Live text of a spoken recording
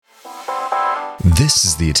This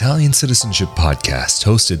is the Italian Citizenship Podcast,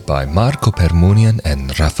 hosted by Marco Permunian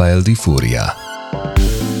and Rafael Di Furia.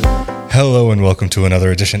 Hello and welcome to another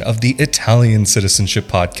edition of the Italian Citizenship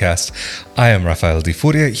Podcast. I am Rafael Di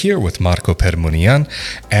Furia here with Marco Permunian,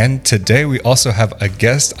 and today we also have a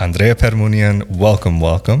guest, Andrea Permunian.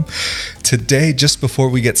 Welcome. Today, just before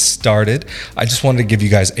we get started, I just wanted to give you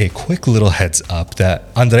guys a quick little heads up that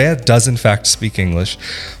Andrea does in fact speak English,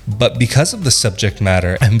 but because of the subject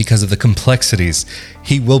matter and because of the complexities,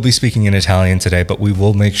 he will be speaking in Italian today, but we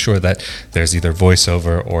will make sure that there's either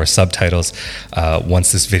voiceover or subtitles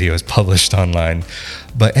once this video is published online.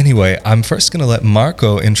 But anyway, I'm first going to let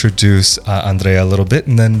Marco introduce Andrea a little bit,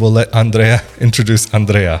 and then we'll let Andrea introduce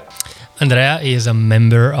Andrea. Andrea is a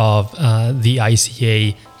member of the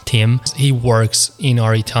ICA team. He works in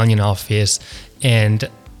our Italian office, and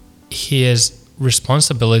his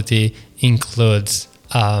responsibility includes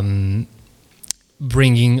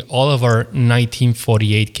bringing all of our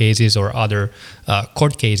 1948 cases or other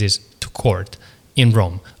court cases to court in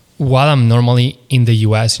Rome. While I'm normally in the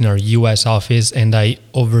US, in our US office, and I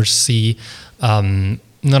oversee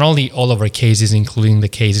not only all of our cases, including the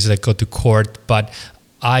cases that go to court, but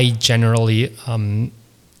I generally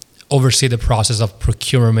oversee the process of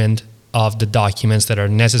procurement of the documents that are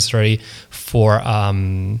necessary for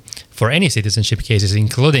any citizenship cases,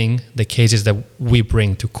 including the cases that we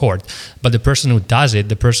bring to court. But the person who does it,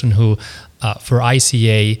 the person who, for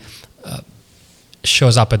ICA,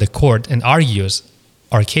 shows up at the court and argues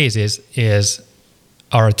our cases is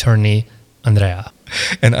our attorney, Andrea.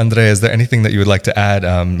 And Andrea, is there anything that you would like to add,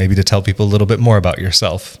 maybe to tell people a little bit more about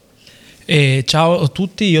yourself? Ciao a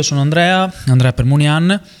tutti, io sono Andrea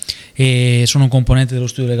Permunian e sono un componente dello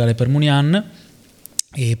studio legale Permunian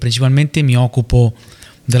e principalmente mi occupo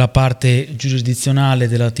della parte giurisdizionale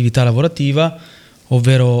dell'attività lavorativa,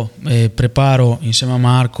 ovvero preparo insieme a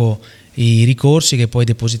Marco i ricorsi che poi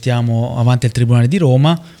depositiamo avanti al Tribunale di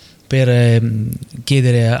Roma per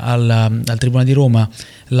chiedere al Tribunale di Roma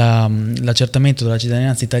l'accertamento della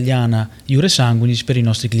cittadinanza italiana iure sanguinis per i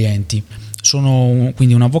nostri clienti. Sono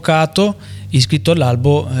quindi un avvocato iscritto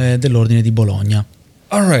all'albo dell'Ordine di Bologna.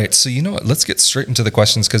 All right, so you know what, let's get straight into the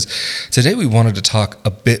questions, because today we wanted to talk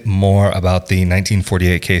a bit more about the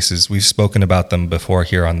 1948 cases. We've spoken about them before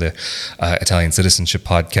here on the Italian Citizenship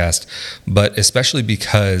Podcast, but especially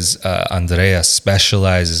because Andrea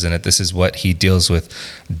specializes in it, this is what he deals with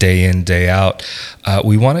day in, day out,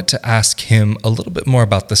 we wanted to ask him a little bit more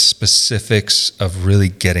about the specifics of really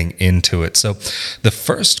getting into it. So the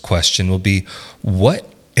first question will be, what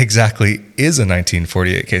exactly is a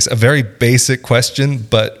 1948 case? A very basic question,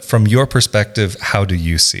 but from your perspective, how do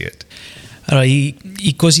you see it? Allora, i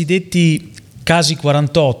cosiddetti casi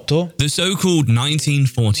 48. The so-called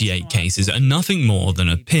 1948 cases are nothing more than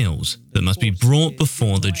appeals that must be brought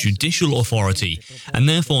before the judicial authority and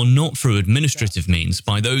therefore not through administrative means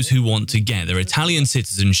by those who want to get their Italian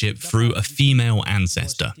citizenship through a female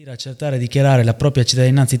ancestor. Accertare e dichiarare la propria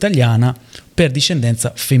cittadinanza italiana per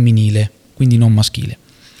discendenza femminile, quindi non maschile.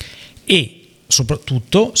 E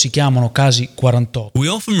soprattutto si chiamano casi 48. We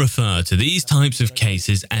often refer to these types of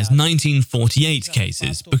cases as 1948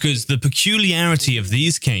 cases because the peculiarity of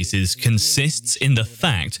these cases consists in the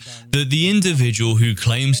fact that the individual who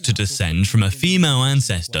claims to descend from a female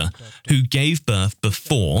ancestor who gave birth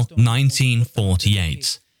before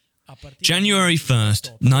 1948. January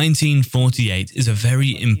 1st, 1948 is a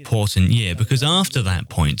very important year because after that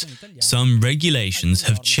point, some regulations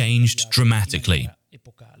have changed dramatically.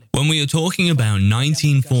 When we are talking about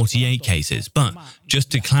 1948 cases, but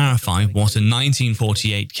just to clarify what a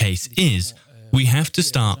 1948 case is, we have to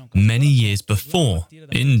start many years before,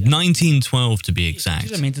 in 1912 to be exact.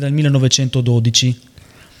 Precisamente dal 1912.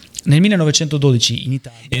 Nel 1912 in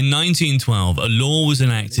Italia. In 1912, a law was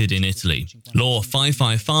enacted in Italy, Law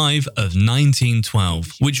 555 of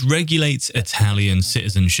 1912, which regulates Italian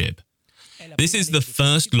citizenship. This is the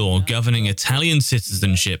first law governing Italian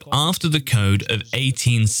citizenship after the Code of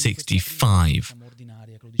 1865.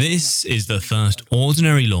 This is the first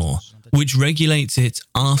ordinary law which regulates it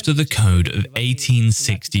after the Code of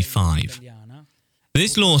 1865.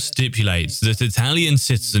 This law stipulates that Italian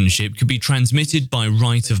citizenship could be transmitted by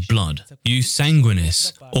right of blood, jus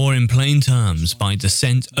sanguinis, or in plain terms, by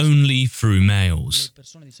descent only through males.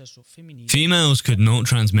 Females could not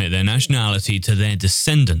transmit their nationality to their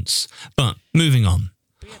descendants. But moving on.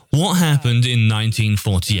 What happened in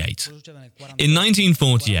 1948? In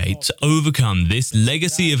 1948, to overcome this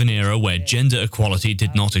legacy of an era where gender equality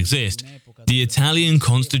did not exist, the Italian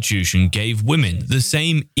constitution gave women the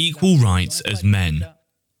same equal rights as men.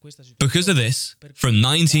 Because of this, from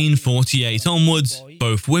 1948 onwards,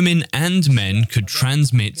 both women and men could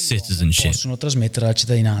transmit citizenship. Possono trasmettere la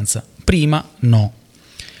cittadinanza. Prima no.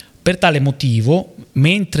 Per tale motivo,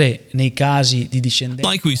 mentre nei casi di discendenza...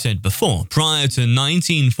 Like we said before, prior to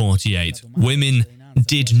 1948, women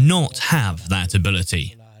did not have that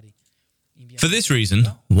ability. For this reason,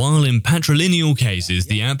 while in patrilineal cases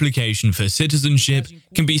the application for citizenship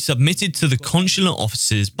can be submitted to the consular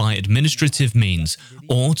offices by administrative means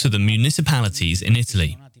or to the municipalities in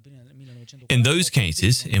Italy. In those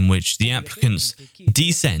cases in which the applicants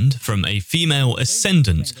descend from a female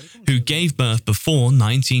ascendant who gave birth before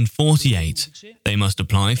 1948, they must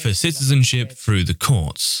apply for citizenship through the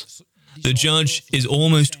courts. The judge is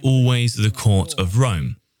almost always the court of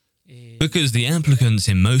Rome, because the applicants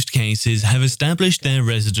in most cases have established their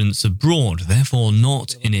residence abroad, therefore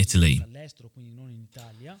not in Italy.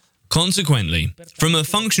 Consequently, from a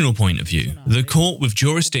functional point of view, the court with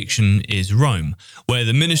jurisdiction is Rome, where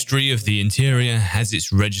the Ministry of the Interior has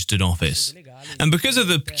its registered office. And because of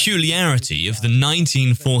the peculiarity of the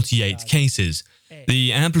 1948 cases,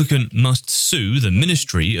 the applicant must sue the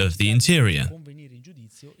Ministry of the Interior.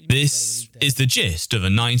 This is the gist of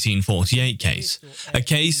a 1948 case, a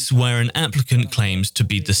case where an applicant claims to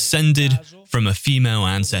be descended from a female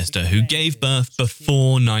ancestor who gave birth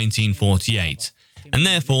before 1948, and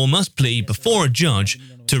therefore must plead before a judge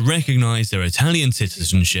to recognize their Italian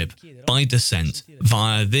citizenship by descent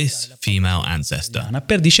via this female ancestor.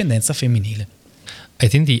 Per discendenza femminile. I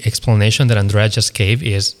think the explanation that Andrea just gave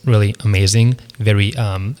is really amazing, very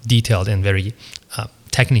detailed and very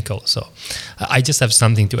technical. So I just have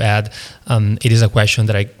something to add. It is a question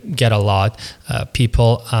that I get a lot.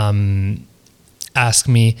 People ask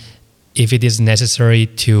me if it is necessary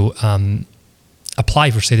to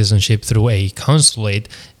apply for citizenship through a consulate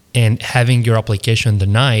and having your application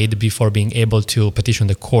denied before being able to petition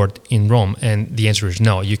the court in Rome. And the answer is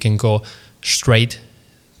no. You can go straight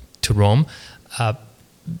to Rome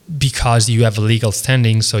because you have a legal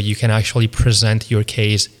standing, so you can actually present your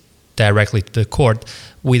case directly to the court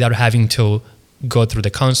without having to go through the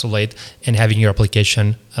consulate and having your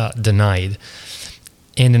application denied.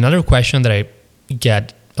 And another question that I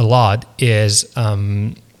get a lot is,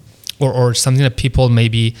 or something that people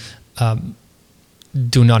maybe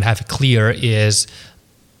do not have clear is,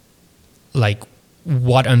 like,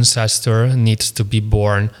 what ancestor needs to be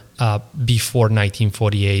born before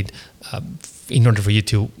 1948 in order for you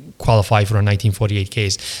to qualify for a 1948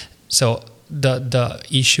 case. So the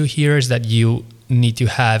issue here is that you need to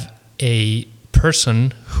have a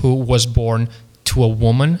person who was born to a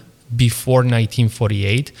woman before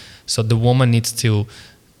 1948. So the woman needs to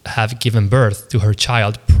have given birth to her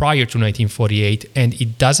child prior to 1948, and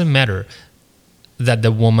it doesn't matter that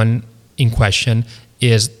the woman in question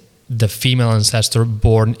is the female ancestor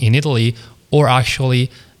born in Italy or actually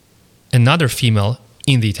another female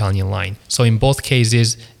in the Italian line. So in both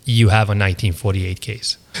cases, you have a 1948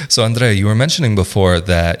 case. So Andrea, you were mentioning before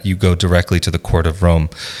that you go directly to the court of Rome.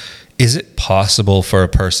 Is it possible for a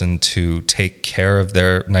person to take care of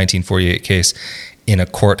their 1948 case in a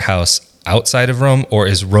courthouse outside of Rome, or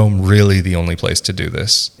is Rome really the only place to do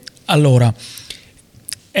this? Allora,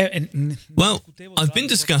 well, I've been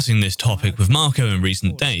discussing this topic with Marco in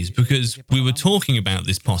recent days because we were talking about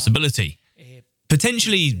this possibility.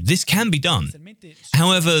 Potentially, this can be done.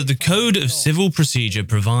 However, the Code of Civil Procedure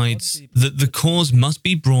provides that the cause must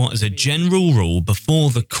be brought as a general rule before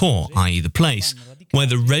the court, i.e. the place, where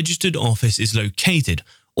the registered office is located,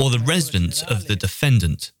 or the residence of the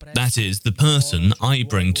defendant, that is, the person I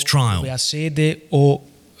bring to trial. Ha sede o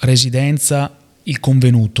residenza il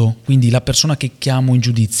convenuto, quindi la persona che chiamo in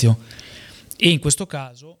giudizio. E in questo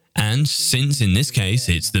caso... And since in this case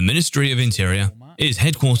it's the Ministry of Interior, is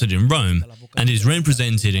headquartered in Rome, and is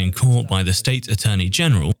represented in court by the State Attorney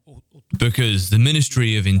General, because the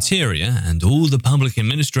Ministry of Interior and all the public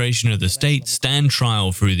administration of the state stand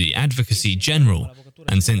trial through the Advocacy General,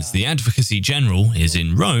 and since the Advocacy General is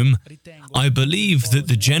in Rome, I believe that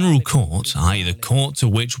the General Court, i.e. the court to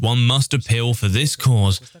which one must appeal for this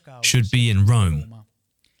cause, should be in Rome.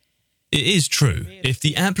 It is true, if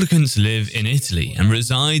the applicants live in Italy and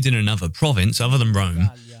reside in another province other than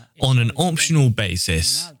Rome, on an optional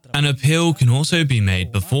basis, an appeal can also be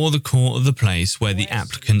made before the court of the place where the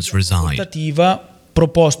applicants reside.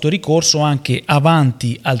 Proposto ricorso anche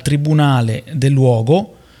avanti al tribunale del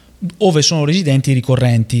luogo dove sono residenti i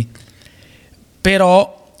ricorrenti.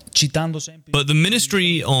 Però, citando sempre... But the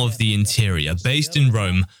Ministry of the Interior, based in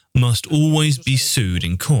Rome, must always be sued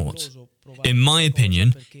in court. In my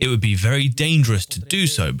opinion, it would be very dangerous to do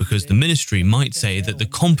so because the ministry might say that the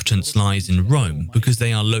competence lies in Rome because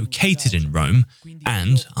they are located in Rome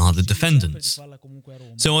and are the defendants.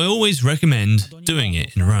 So I always recommend doing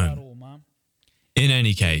it in Rome. In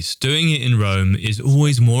any case, doing it in Rome is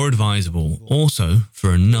always more advisable, also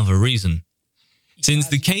for another reason. Since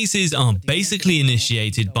the cases are basically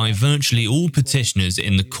initiated by virtually all petitioners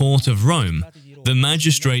in the court of Rome, the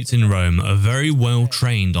magistrates in Rome are very well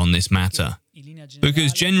trained on this matter.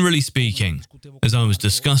 Because generally speaking, as I was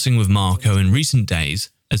discussing with Marco in recent days,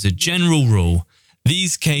 as a general rule,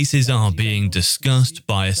 these cases are being discussed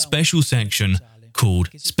by a special section called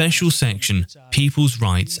Special Section People's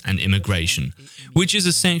Rights and Immigration, which is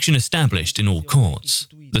a section established in all courts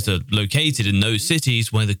that are located in those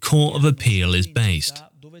cities where the Court of Appeal is based.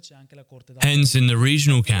 Hence, in the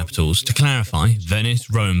regional capitals, to clarify, Venice,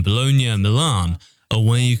 Rome, Bologna, and Milan are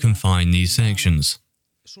where you can find these sections.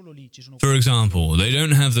 For example, they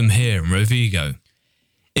don't have them here in Rovigo.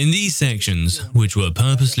 In these sections, which were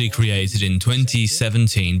purposely created in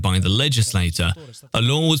 2017 by the legislator, a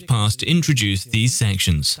law was passed to introduce these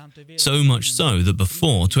sections. So much so that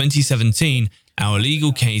before 2017, our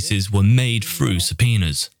legal cases were made through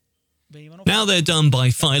subpoenas. Now they're done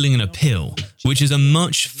by filing an appeal, which is a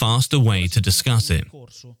much faster way to discuss it.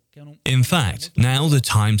 In fact, now the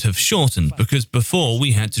times have shortened because before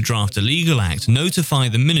we had to draft a legal act, notify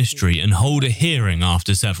the ministry and hold a hearing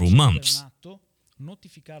after several months.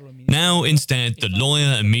 Now, instead, the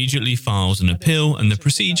lawyer immediately files an appeal and the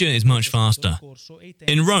procedure is much faster.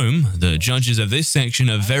 In Rome, the judges of this section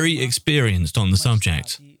are very experienced on the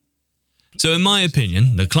subject. So in my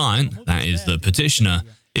opinion, the client, that is the petitioner,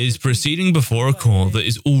 is proceeding before a court that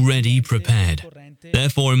is already prepared.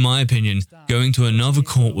 Therefore, in my opinion, going to another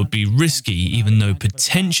court would be risky, even though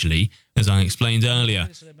potentially, as I explained earlier,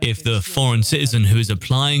 if the foreign citizen who is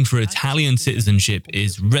applying for Italian citizenship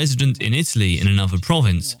is resident in Italy in another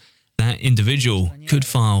province, that individual could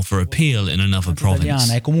file for appeal in another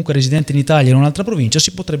province. È comunque residente in Italia in un'altra provincia,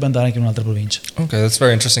 si potrebbe andare anche in un'altra provincia. Okay, that's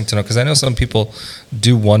very interesting to know because I know some people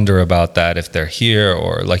do wonder about that if they're here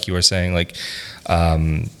or like you were saying, like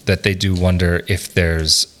that they do wonder if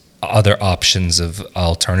there's other options of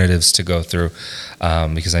alternatives to go through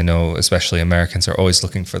because I know especially Americans are always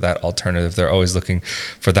looking for that alternative. They're always looking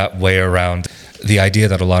for that way around. The idea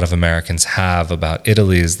that a lot of Americans have about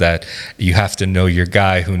Italy is that you have to know your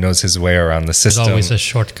guy who knows his way around the system. There's always a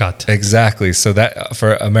shortcut. Exactly. So that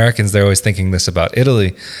for Americans, they're always thinking this about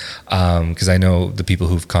Italy because I know the people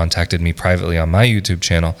who've contacted me privately on my YouTube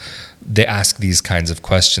channel, they ask these kinds of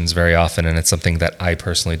questions very often, and it's something that I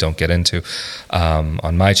personally don't get into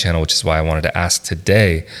on my channel, which is why I wanted to ask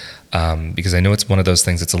today, because I know it's one of those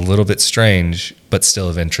things that's a little bit strange, but still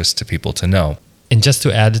of interest to people to know. And just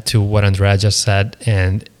to add to what Andrea just said,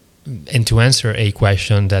 and to answer a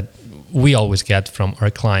question that we always get from our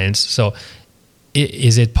clients, so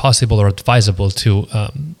is it possible or advisable to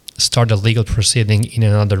start a legal proceeding in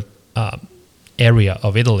another area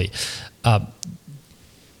of Italy?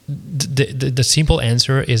 The simple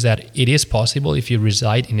answer is that it is possible if you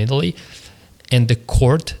reside in Italy and the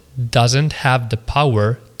court doesn't have the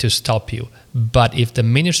power to stop you. But if the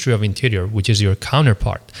Ministry of Interior, which is your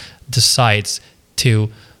counterpart, decides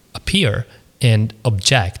to appear and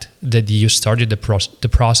object that you started the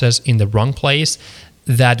process in the wrong place,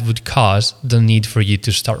 that would cause the need for you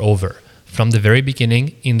to start over from the very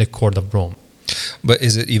beginning in the court of Rome. But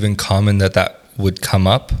is it even common that that would come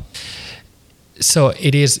up? So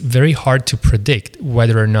it is very hard to predict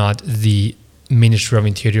whether or not the Ministry of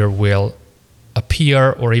Interior will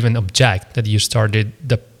appear or even object that you started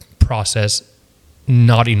the process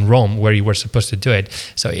not in Rome where you were supposed to do it.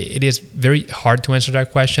 So it is very hard to answer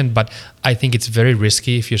that question, but I think it's very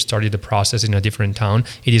risky if you started the process in a different town.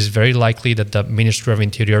 It is very likely that the Ministry of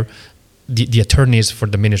Interior, the attorneys for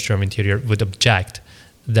the Ministry of Interior would object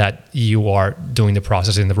that you are doing the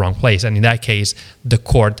process in the wrong place. And in that case, the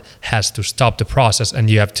court has to stop the process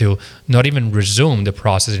and you have to not even resume the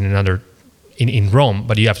process in Rome,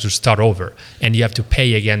 but you have to start over and you have to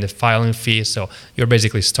pay again the filing fee. So you're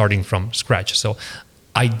basically starting from scratch. So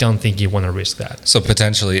I don't think you want to risk that. So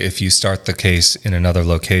potentially if you start the case in another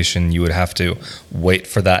location, you would have to wait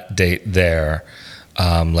for that date there,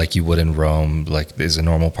 like you would in Rome, like is a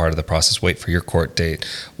normal part of the process. Wait for your court date,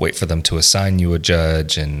 wait for them to assign you a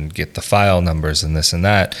judge and get the file numbers and this and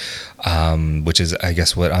that, which is, I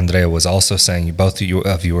guess, what Andrea was also saying. Both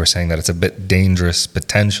of you were saying that it's a bit dangerous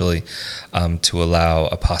potentially to allow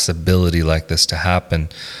a possibility like this to happen.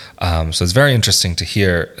 So it's very interesting to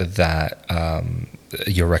hear that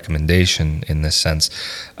your recommendation in this sense.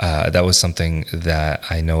 That was something that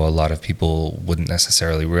I know a lot of people wouldn't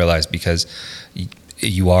necessarily realize, because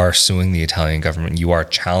you are suing the Italian government. You are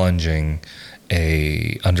challenging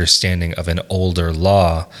a understanding of an older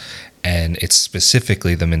law, and it's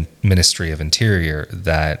specifically the Ministry of Interior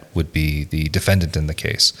that would be the defendant in the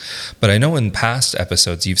case. But I know in past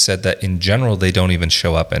episodes you've said that in general they don't even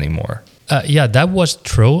show up anymore. Yeah, that was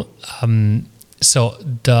true. So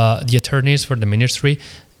the attorneys for the ministry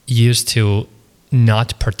used to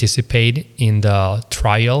not participate in the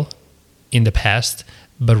trial in the past,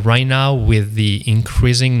 but right now, with the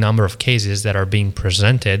increasing number of cases that are being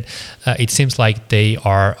presented, it seems like they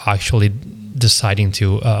are actually deciding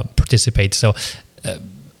to participate. So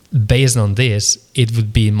based on this, it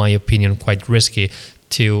would be, in my opinion, quite risky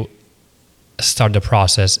to start the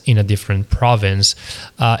process in a different province.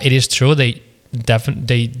 It is true they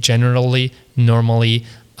generally, normally,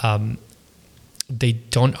 they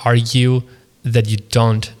don't argue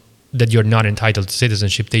that you're not entitled to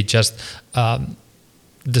citizenship. They just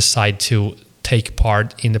decide to take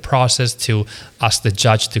part in the process, to ask the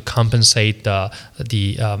judge to compensate the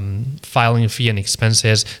filing fee and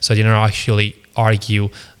expenses. So they don't actually argue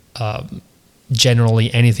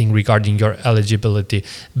generally anything regarding your eligibility.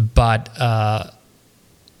 But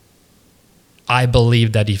I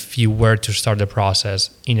believe that if you were to start the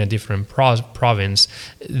process in a different province,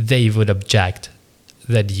 they would object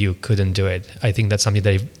that you couldn't do it. I think that's something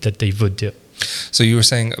that they would do. So you were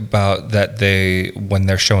saying about that when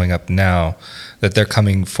they're showing up now, that they're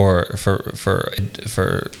coming for the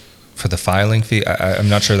filing fee. I'm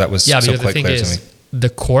not sure that was so quite clear to me. The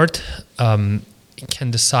court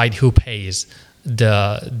can decide who pays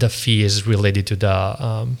the fees related to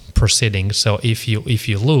the proceeding. So if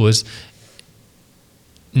you lose,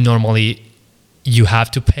 normally you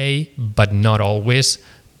have to pay, but not always,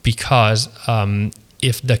 because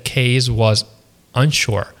if the case was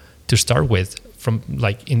unsure to start with, from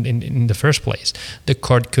like in the first place, the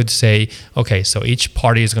court could say, okay, so each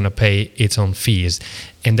party is going to pay its own fees,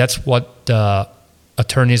 and that's what the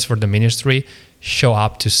attorneys for the ministry show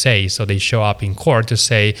up to say. So they show up in court to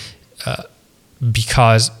say,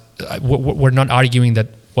 because we're not arguing that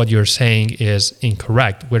what you're saying is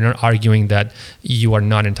incorrect. We're not arguing that you are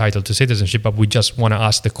not entitled to citizenship, but we just want to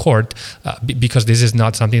ask the court, because this is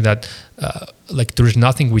not something that, there is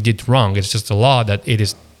nothing we did wrong. It's just a law that it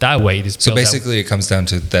is that way. It is so basically it comes down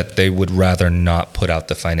to that they would rather not put out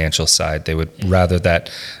the financial side. They would rather that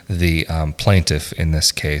the plaintiff, in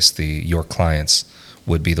this case, your clients,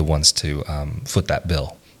 would be the ones to foot that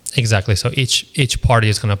bill. Exactly. So each party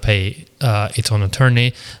is going to pay its own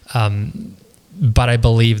attorney. But I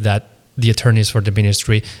believe that the attorneys for the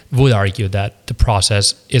ministry would argue that the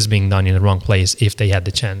process is being done in the wrong place if they had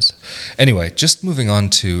the chance. Anyway, just moving on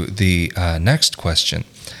to the next question.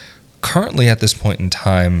 Currently, at this point in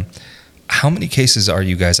time, how many cases are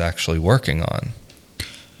you guys actually working on?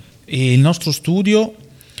 Il nostro studio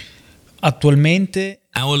attualmente...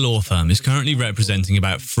 Our law firm is currently representing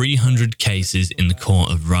about 300 cases in the Court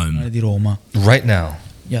of Rome. Di Roma. Right now?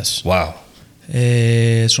 Yes. Wow.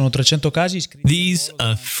 Sono 300 casi. These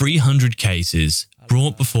are 300 cases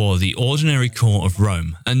brought before the ordinary Court of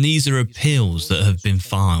Rome, and these are appeals that have been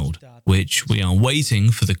filed, which we are waiting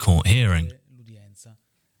for the court hearing.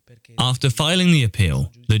 After filing the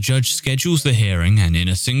appeal, the judge schedules the hearing, and in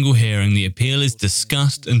a single hearing, the appeal is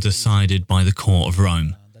discussed and decided by the Court of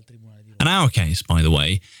Rome. And our case, by the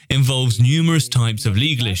way, involves numerous types of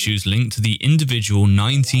legal issues linked to the individual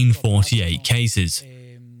 1948 cases.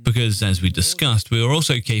 Because, as we discussed, we are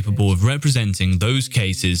also capable of representing those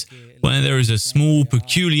cases where there is a small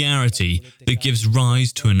peculiarity that gives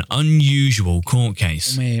rise to an unusual court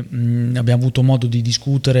case. Come abbiamo avuto modo di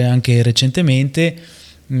discutere anche recentemente,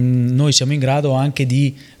 noi siamo in grado anche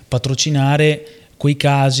di patrocinare quei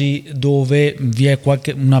casi dove vi è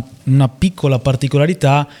una piccola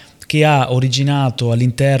particolarità che ha originato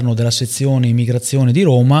all'interno della sezione immigrazione di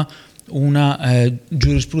Roma una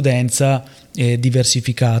giurisprudenza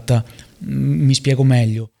diversificata. Mi spiego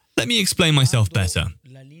meglio. Let me explain myself better.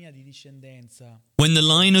 When the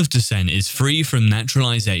line of descent is free from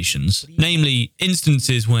naturalizations, namely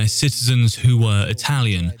instances where citizens who were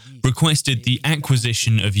Italian requested the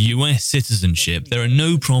acquisition of US citizenship, there are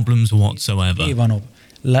no problems whatsoever.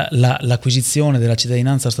 L'acquisizione della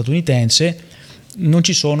cittadinanza statunitense, non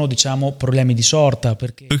ci sono, problemi di sorta,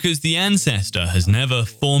 perché because the ancestor has never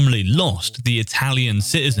formally lost the Italian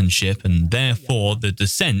citizenship, and therefore the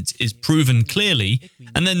descent is proven clearly,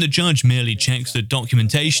 and then the judge merely checks that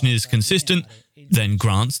documentation is consistent, then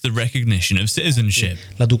grants the recognition of citizenship.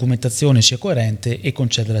 La documentazione sia coerente e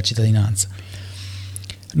concede la cittadinanza.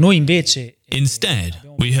 Noi invece Instead,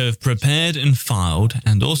 we have prepared and filed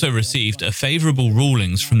and also received a favorable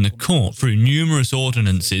rulings from the court through numerous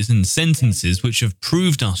ordinances and sentences which have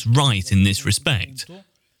proved us right in this respect.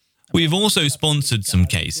 We have also sponsored some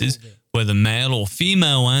cases where the male or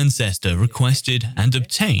female ancestor requested and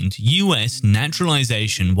obtained US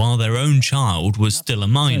naturalization while their own child was still a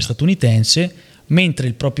minor. statunitense, mentre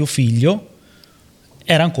il proprio figlio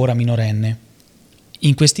era ancora minorenne.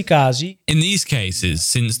 In questi casi, In these cases,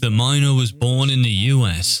 since the minor was born in the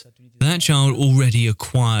US, that child already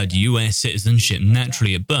acquired US citizenship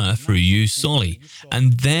naturally at birth through jus soli,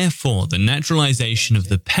 and therefore the naturalization of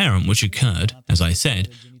the parent which occurred, as I said,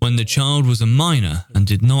 when the child was a minor and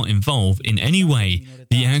did not involve in any way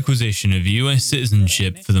the acquisition of US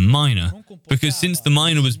citizenship for the minor, because since the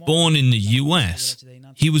minor was born in the US,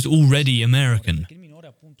 he was already American.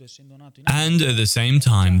 And at the same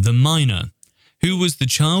time, the minor, who was the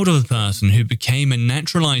child of a person who became a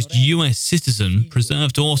naturalized US citizen,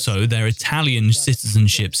 preserved also their Italian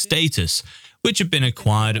citizenship status, which had been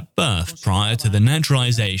acquired at birth prior to the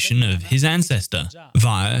naturalization of his ancestor,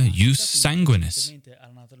 via jus sanguinis.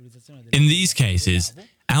 In these cases,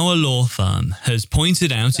 our law firm has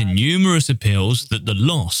pointed out in numerous appeals that the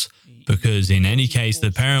loss, because in any case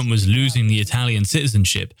the parent was losing the Italian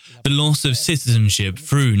citizenship, the loss of citizenship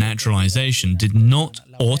through naturalization did not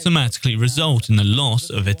automatically result in the loss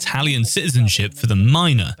of Italian citizenship for the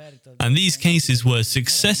minor, and these cases were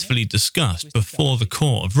successfully discussed before the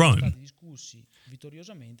Court of Rome.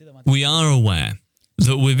 We are aware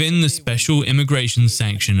that within the special immigration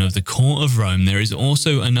section of the Court of Rome there is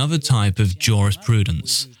also another type of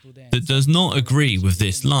jurisprudence that does not agree with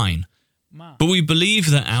this line. But we believe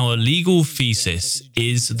that our legal thesis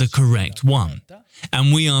is the correct one,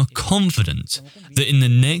 and we are confident that in the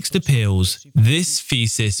next appeals, this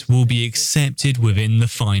thesis will be accepted within the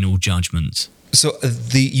final judgment. So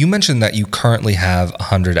you mentioned that you currently have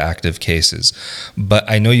 100 active cases, but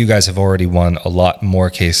I know you guys have already won a lot more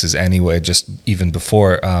cases anyway, just even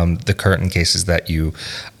before the current cases that you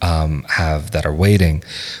have that are waiting.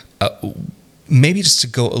 Maybe just to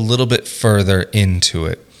go a little bit further into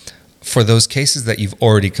it, for those cases that you've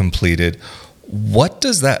already completed, what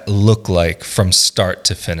does that look like from start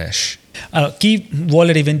to finish? allora, chi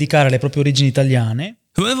vuole rivendicare le proprie origini italiane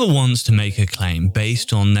Whoever wants to make a claim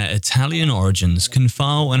based on their Italian origins can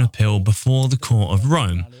file an appeal before the Court of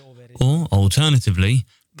Rome, or alternatively,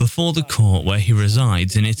 before the court where he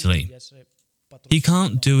resides in Italy. He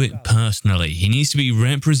can't do it personally, he needs to be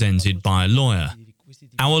represented by a lawyer.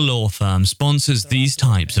 Our law firm sponsors these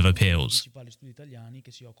types of appeals.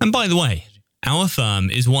 And by the way, our firm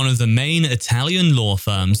is one of the main Italian law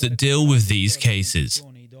firms that deal with these cases.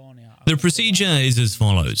 The procedure is as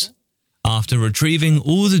follows. After retrieving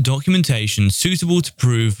all the documentation suitable to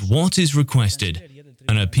prove what is requested,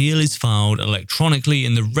 an appeal is filed electronically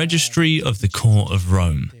in the registry of the Court of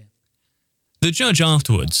Rome. The judge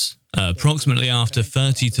afterwards, approximately after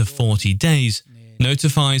 30 to 40 days,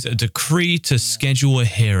 notifies a decree to schedule a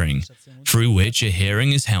hearing, through which a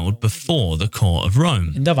hearing is held before the Court of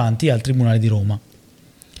Rome. davanti al Tribunale di Roma.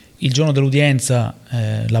 Il giorno dell'udienza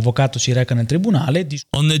l'avvocato si reca nel tribunale.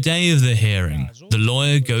 On the day of the hearing, the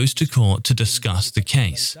lawyer goes to court to discuss the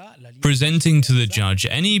case, presenting to the judge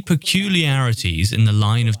any peculiarities in the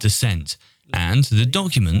line of descent, and the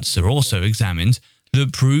documents are also examined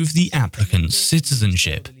that prove the applicant's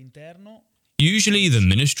citizenship. Usually, the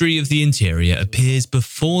Ministry of the Interior appears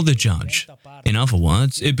before the judge. In other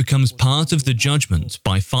words, it becomes part of the judgment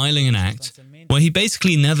by filing an act where he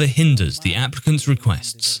basically never hinders the applicant's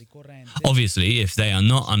requests. Obviously, if they are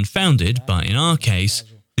not unfounded, but in our case,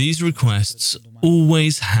 these requests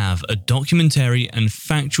always have a documentary and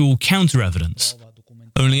factual counter-evidence,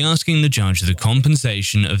 only asking the judge the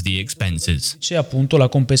compensation of the expenses. C'è appunto la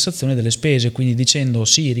compensazione delle spese, quindi dicendo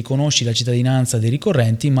sì, riconosci la cittadinanza dei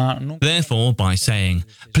ricorrenti, ma non... Therefore, by saying,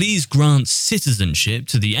 please grant citizenship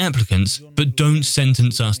to the applicants, but don't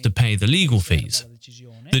sentence us to pay the legal fees,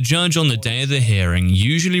 the judge on the day of the hearing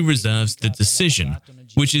usually reserves the decision,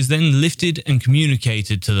 which is then lifted and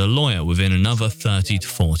communicated to the lawyer within another 30 to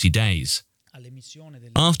 40 days.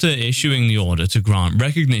 After issuing the order to grant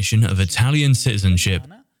recognition of Italian citizenship,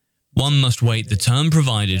 one must wait the term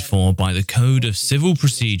provided for by the Code of Civil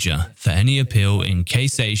Procedure for any appeal in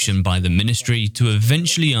cassation by the Ministry to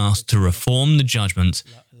eventually ask to reform the judgment,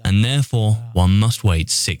 and therefore one must wait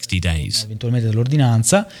 60 days. Eventualmente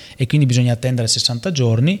dell'ordinanza, e quindi bisogna attendere 60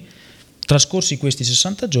 giorni. Trascorsi questi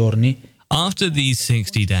 60 giorni, After these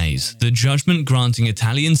 60 days, the judgment granting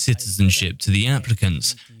Italian citizenship to the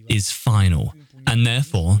applicants is final, and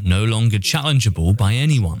therefore no longer challengeable by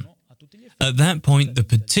anyone. At that point, the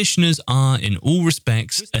petitioners are, in all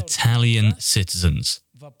respects, Italian citizens.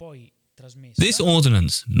 This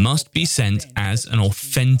ordinance must be sent as an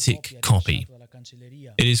authentic copy.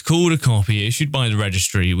 It is called a copy issued by the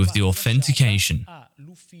registry with the authentication.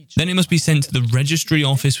 Then it must be sent to the registry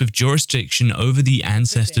office with jurisdiction over the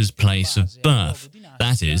ancestor's place of birth,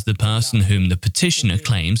 that is, the person whom the petitioner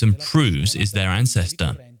claims and proves is their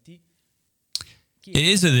ancestor. It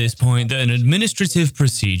is at this point that an administrative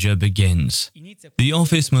procedure begins. The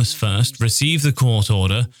office must first receive the court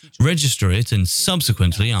order, register it, and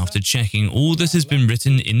subsequently, after checking all that has been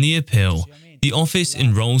written in the appeal, the office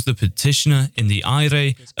enrolls the petitioner in the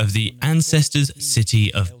IRE of the ancestor's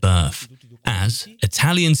city of birth as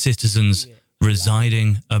Italian citizens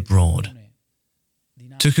residing abroad.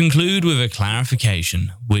 To conclude with a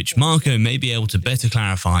clarification, which Marco may be able to better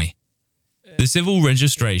clarify, the civil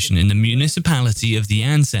registration in the municipality of the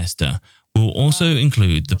ancestor will also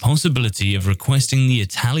include the possibility of requesting the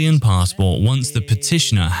Italian passport once the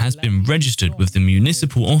petitioner has been registered with the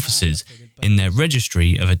municipal offices in their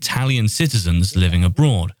registry of Italian citizens living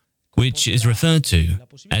abroad, which is referred to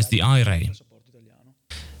as the IRE.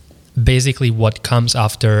 Basically, what comes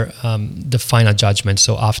after the final judgment,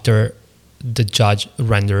 so after the judge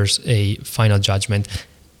renders a final judgment,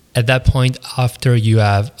 at that point, after you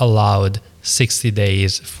have allowed 60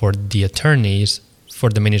 days for the attorneys for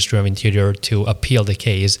the Ministry of Interior to appeal the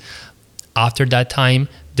case, after that time,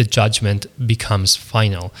 the judgment becomes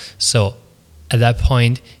final. So at that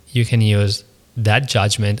point, you can use that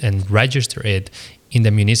judgment and register it in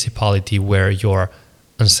the municipality where your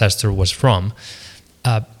ancestor was from.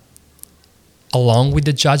 Along with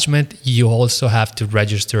the judgment, you also have to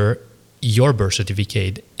register your birth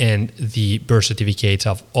certificate and the birth certificates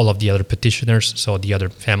of all of the other petitioners, so the other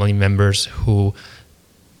family members who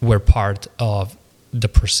were part of the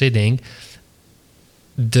proceeding.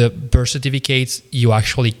 The birth certificates you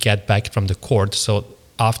actually get back from the court. So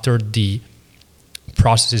after the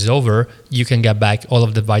process is over, you can get back all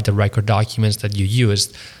of the vital record documents that you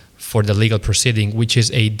used for the legal proceeding, which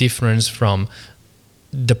is a difference from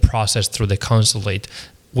the process through the consulate.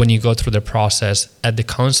 When you go through the process at the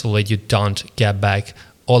consulate, you don't get back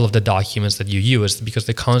all of the documents that you used because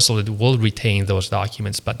the consulate will retain those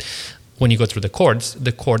documents. But when you go through the courts,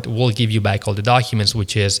 the court will give you back all the documents,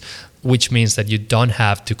 which means that you don't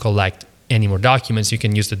have to collect any more documents. You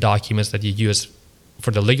can use the documents that you used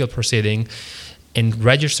for the legal proceeding and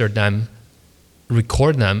register them,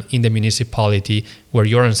 record them in the municipality where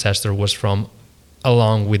your ancestor was from,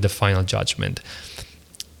 along with the final judgment.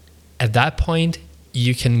 At that point,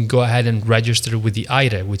 you can go ahead and register with the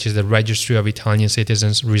IRE, which is the Registry of Italian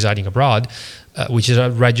Citizens Residing Abroad, which is a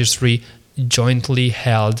registry jointly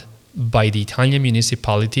held by the Italian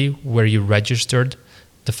municipality where you registered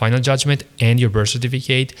the final judgment and your birth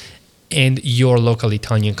certificate and your local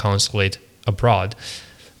Italian consulate abroad.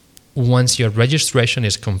 Once your registration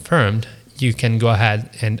is confirmed, you can go ahead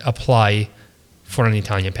and apply for an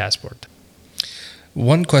Italian passport.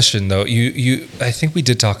 One question, though, I think we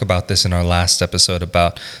did talk about this in our last episode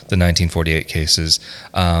about the 1948 cases.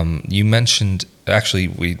 You mentioned, actually,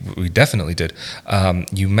 we definitely did.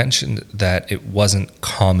 You mentioned that it wasn't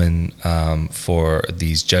common for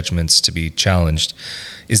these judgments to be challenged.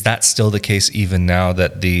 Is that still the case even now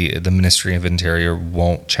that the Ministry of Interior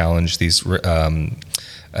won't challenge these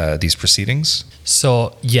proceedings?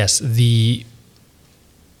 So yes,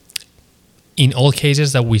 in all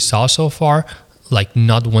cases that we saw so far, like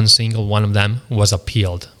not one single one of them was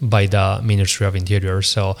appealed by the Ministry of Interior.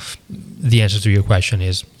 So the answer to your question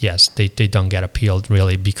is yes, they don't get appealed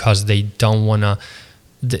really because they don't want to,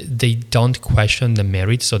 they don't question the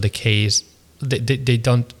merits. So the case, they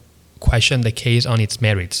don't question the case on its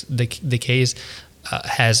merits. The case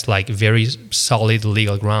has like very solid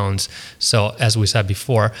legal grounds. So as we said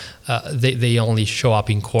before, they only show up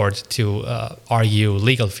in court to argue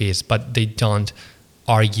legal fees, but they don't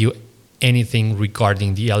argue anything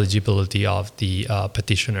regarding the eligibility of the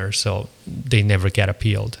petitioner, so they never get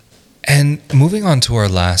appealed. And moving on to our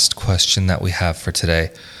last question that we have for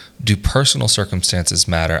today, do personal circumstances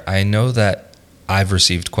matter? I know that I've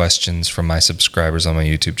received questions from my subscribers on my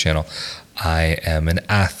YouTube channel. I am an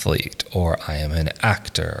athlete, or I am an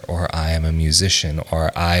actor, or I am a musician,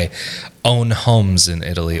 or I own homes in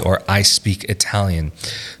Italy, or I speak Italian.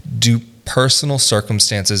 Do personal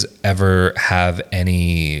circumstances ever have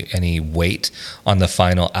any weight on the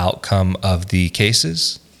final outcome of the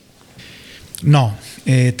cases? No.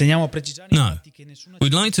 No.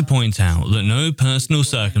 We'd like to point out that no personal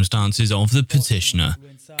circumstances of the petitioner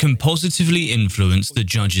can positively influence the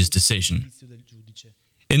judge's decision.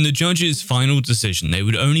 In the judge's final decision, they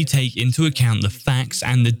would only take into account the facts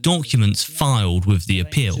and the documents filed with the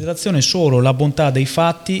appeal. In considerazione solo la bontà dei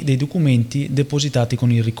fatti, dei documenti depositati con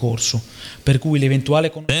il ricorso, per cui l'eventuale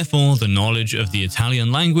Therefore, the knowledge of the Italian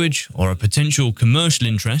language or a potential commercial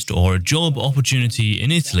interest or a job opportunity in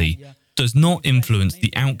Italy does not influence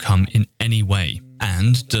the outcome in any way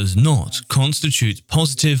and does not constitute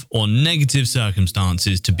positive or negative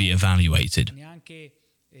circumstances to be evaluated.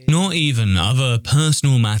 Not even other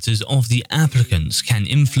personal matters of the applicants can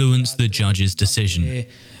influence the judge's decision.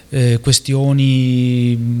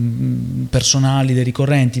 Questioni personali dei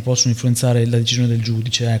ricorrenti possono influenzare la decisione del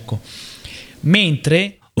giudice, ecco.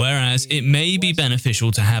 Mentre Whereas it may be beneficial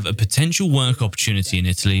to have a potential work opportunity in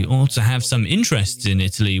Italy or to have some interests in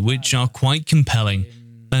Italy which are quite compelling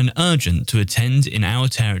and urgent to attend in our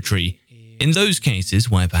territory, in those cases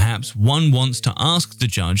where perhaps one wants to ask the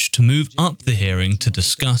judge to move up the hearing to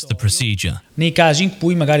discuss the procedure. nei casi in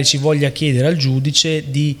cui magari si voglia chiedere al giudice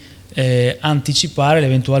di anticipare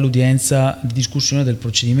l'eventuale udienza di discussione del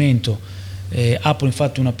procedimento. Apro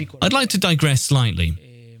infatti una piccola... I'd like to digress slightly.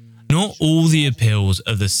 Not all the appeals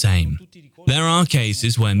are the same. There are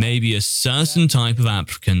cases where maybe a certain type of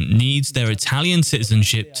applicant needs their Italian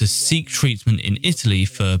citizenship to seek treatment in Italy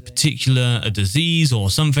for a disease or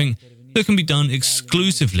something that can be done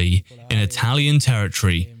exclusively in Italian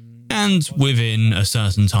territory and within a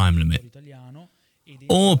certain time limit.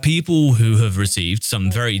 Or people who have received some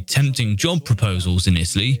very tempting job proposals in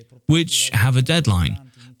Italy which have a deadline,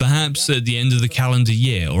 perhaps at the end of the calendar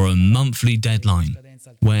year or a monthly deadline,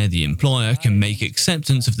 where the employer can make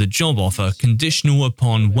acceptance of the job offer conditional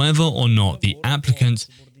upon whether or not the applicant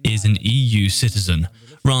is an EU citizen,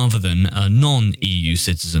 rather than a non-EU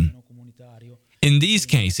citizen. In these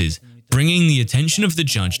cases, bringing the attention of the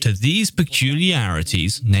judge to these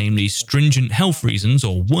peculiarities, namely stringent health reasons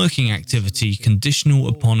or working activity conditional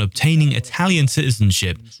upon obtaining Italian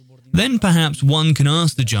citizenship, then perhaps one can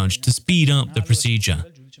ask the judge to speed up the procedure.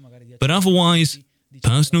 But otherwise,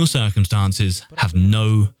 personal circumstances have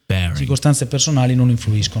no bearing. Circostanze personali non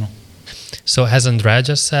influiscono. So as Andrea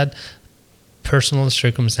just said, personal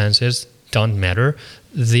circumstances don't matter.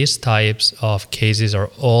 These types of cases are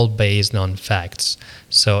all based on facts.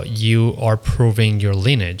 So you are proving your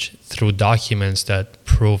lineage through documents that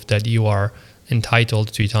prove that you are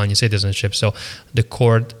entitled to Italian citizenship. So the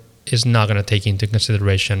court is not going to take into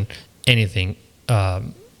consideration anything,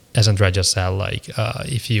 as Andrea just said, like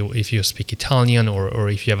if you speak Italian or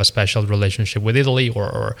if you have a special relationship with Italy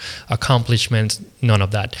or accomplishments, none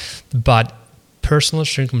of that. But personal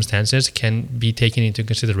circumstances can be taken into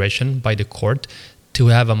consideration by the court to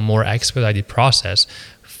have a more expedited process.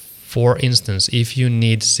 For instance, if you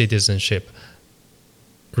need citizenship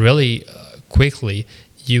really quickly,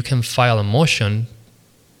 you can file a motion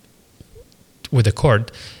with the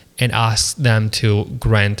court and ask them to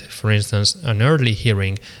grant, for instance, an early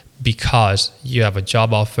hearing because you have a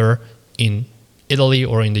job offer in Italy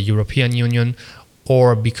or in the European Union,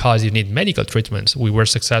 or because you need medical treatments. We were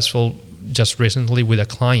successful just recently with a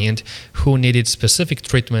client who needed specific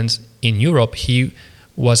treatments in Europe. He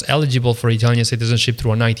was eligible for Italian citizenship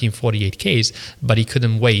through a 1948 case, but he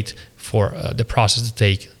couldn't wait for the process to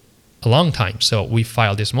take a long time. So we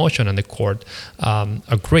filed this motion and the court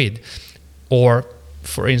agreed. Or,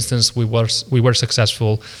 for instance, we were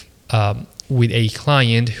successful with a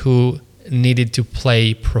client who needed to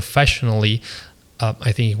play professionally,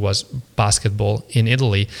 I think it was basketball in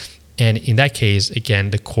Italy. And in that case,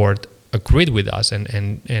 again, the court agreed with us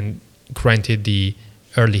and granted the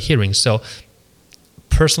early hearing. So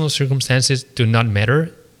personal circumstances do not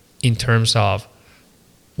matter in terms of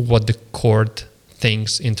what the court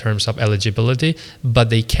thinks in terms of eligibility, but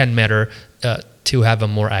they can matter to have a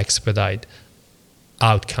more expedited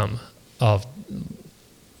outcome of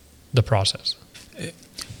the process.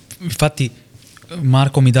 Infatti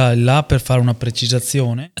Marco mi dà il là per fare una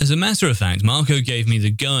precisazione. As a matter of fact, Marco gave me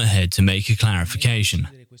the go-ahead to make a clarification.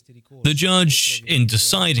 The judge, in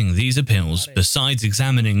deciding these appeals, besides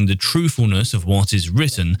examining the truthfulness of what is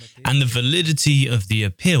written and the validity of the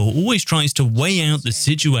appeal, always tries to weigh out the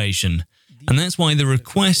situation, and that's why the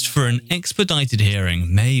request for an expedited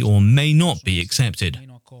hearing may or may not be accepted.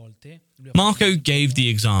 Marco gave the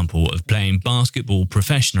example of playing basketball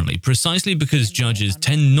professionally precisely because judges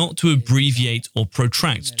tend not to abbreviate or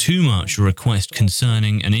protract too much a request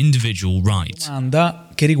concerning an individual right. Domanda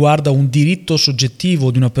che riguarda un diritto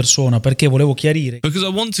soggettivo di una persona, perché volevo chiarire. Because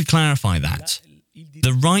I want to clarify that.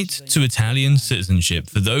 The right to Italian citizenship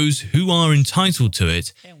for those who are entitled to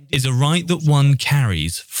it is a right that one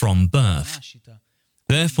carries from birth.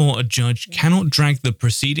 Therefore, a judge cannot drag the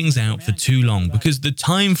proceedings out for too long because the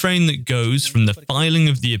time frame that goes from the filing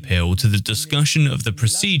of the appeal to the discussion of the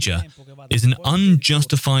procedure is an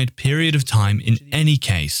unjustified period of time in any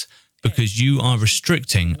case, because you are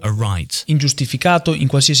restricting a right. Ingiustificato in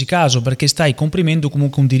qualsiasi caso perché stai comprimendo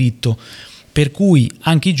comunque un diritto, per cui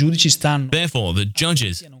anche i giudici stanno. Therefore, the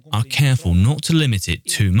judges are careful not to limit it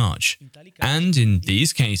too much. And in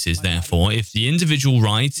these cases, therefore, if the individual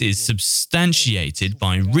right is substantiated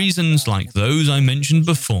by reasons like those I mentioned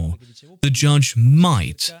before, the judge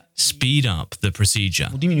might speed up the procedure.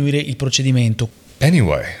 Diminuire il procedimento.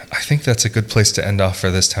 Anyway, I think that's a good place to end off for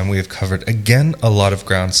this time. We have covered, again, a lot of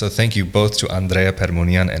ground. So thank you both to Andrea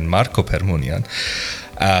Permunian and Marco Permunian.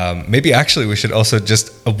 Maybe actually we should also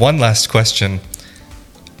just, one last question.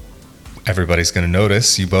 Everybody's going to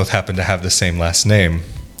notice you both happen to have the same last name.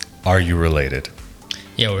 Are you related?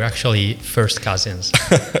 Yeah, we're actually first cousins.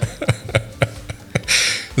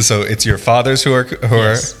 So it's your fathers who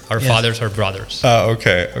Yes, our fathers are brothers.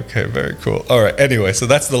 Okay, very cool. All right, anyway, so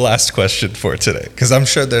that's the last question for today, because I'm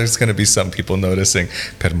sure there's going to be some people noticing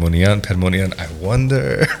Permunian, I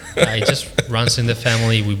wonder. It just runs in the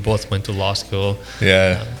family. We both went to law school.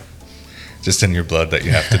 Yeah, just in your blood that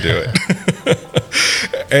you have to do it.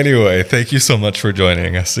 Anyway, thank you so much for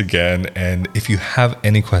joining us again. And if you have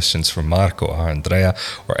any questions for Marco or Andrea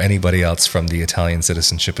or anybody else from the Italian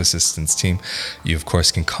Citizenship Assistance team, you of course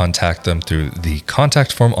can contact them through the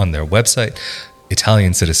contact form on their website,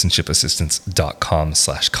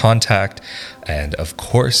 italiancitizenshipassistance.com/contact. And of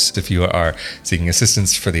course, if you are seeking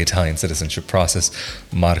assistance for the Italian citizenship process,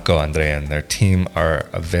 Marco, Andrea, and their team are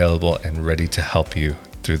available and ready to help you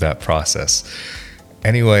through that process.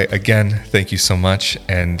 Anyway, again, thank you so much,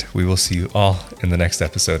 and we will see you all in the next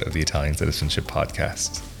episode of the Italian Citizenship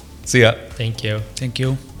Podcast. See ya. Thank you. Thank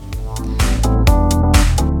you.